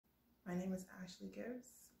My name is Ashley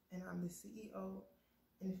Gibbs, and I'm the CEO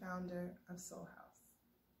and founder of Soul House.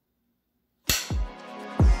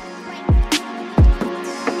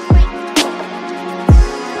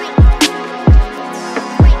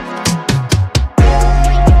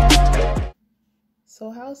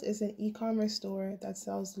 Soul House is an e-commerce store that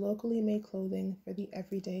sells locally made clothing for the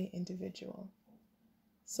everyday individual.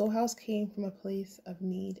 Soul House came from a place of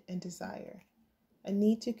need and desire, a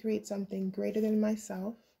need to create something greater than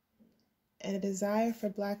myself, and a desire for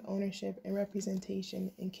Black ownership and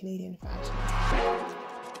representation in Canadian fashion.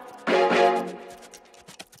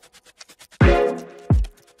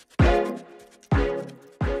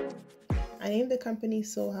 I named the company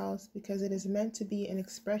Soul House because it is meant to be an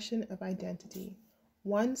expression of identity,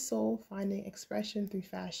 one soul finding expression through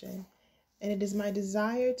fashion, and it is my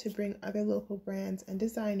desire to bring other local brands and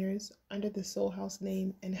designers under the Soul House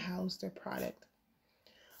name and house their product.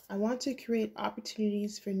 I want to create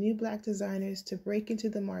opportunities for new Black designers to break into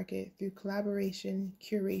the market through collaboration,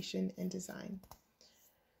 curation, and design.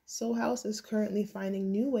 Soul House is currently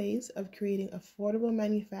finding new ways of creating affordable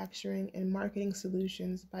manufacturing and marketing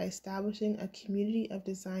solutions by establishing a community of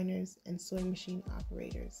designers and sewing machine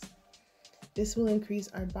operators. This will increase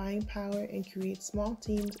our buying power and create small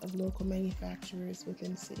teams of local manufacturers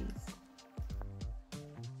within cities.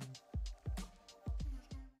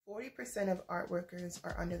 40% of art workers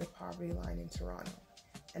are under the poverty line in Toronto,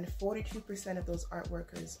 and 42% of those art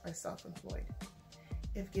workers are self-employed.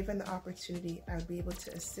 If given the opportunity, I would be able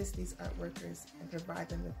to assist these art workers and provide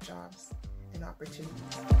them with jobs and opportunities.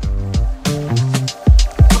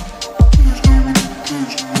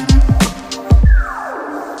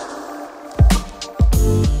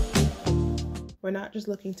 We're not just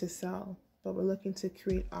looking to sell, but we're looking to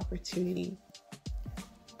create opportunity.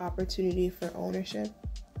 Opportunity for ownership,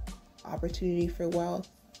 opportunity for wealth,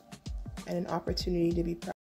 and an opportunity to be proud.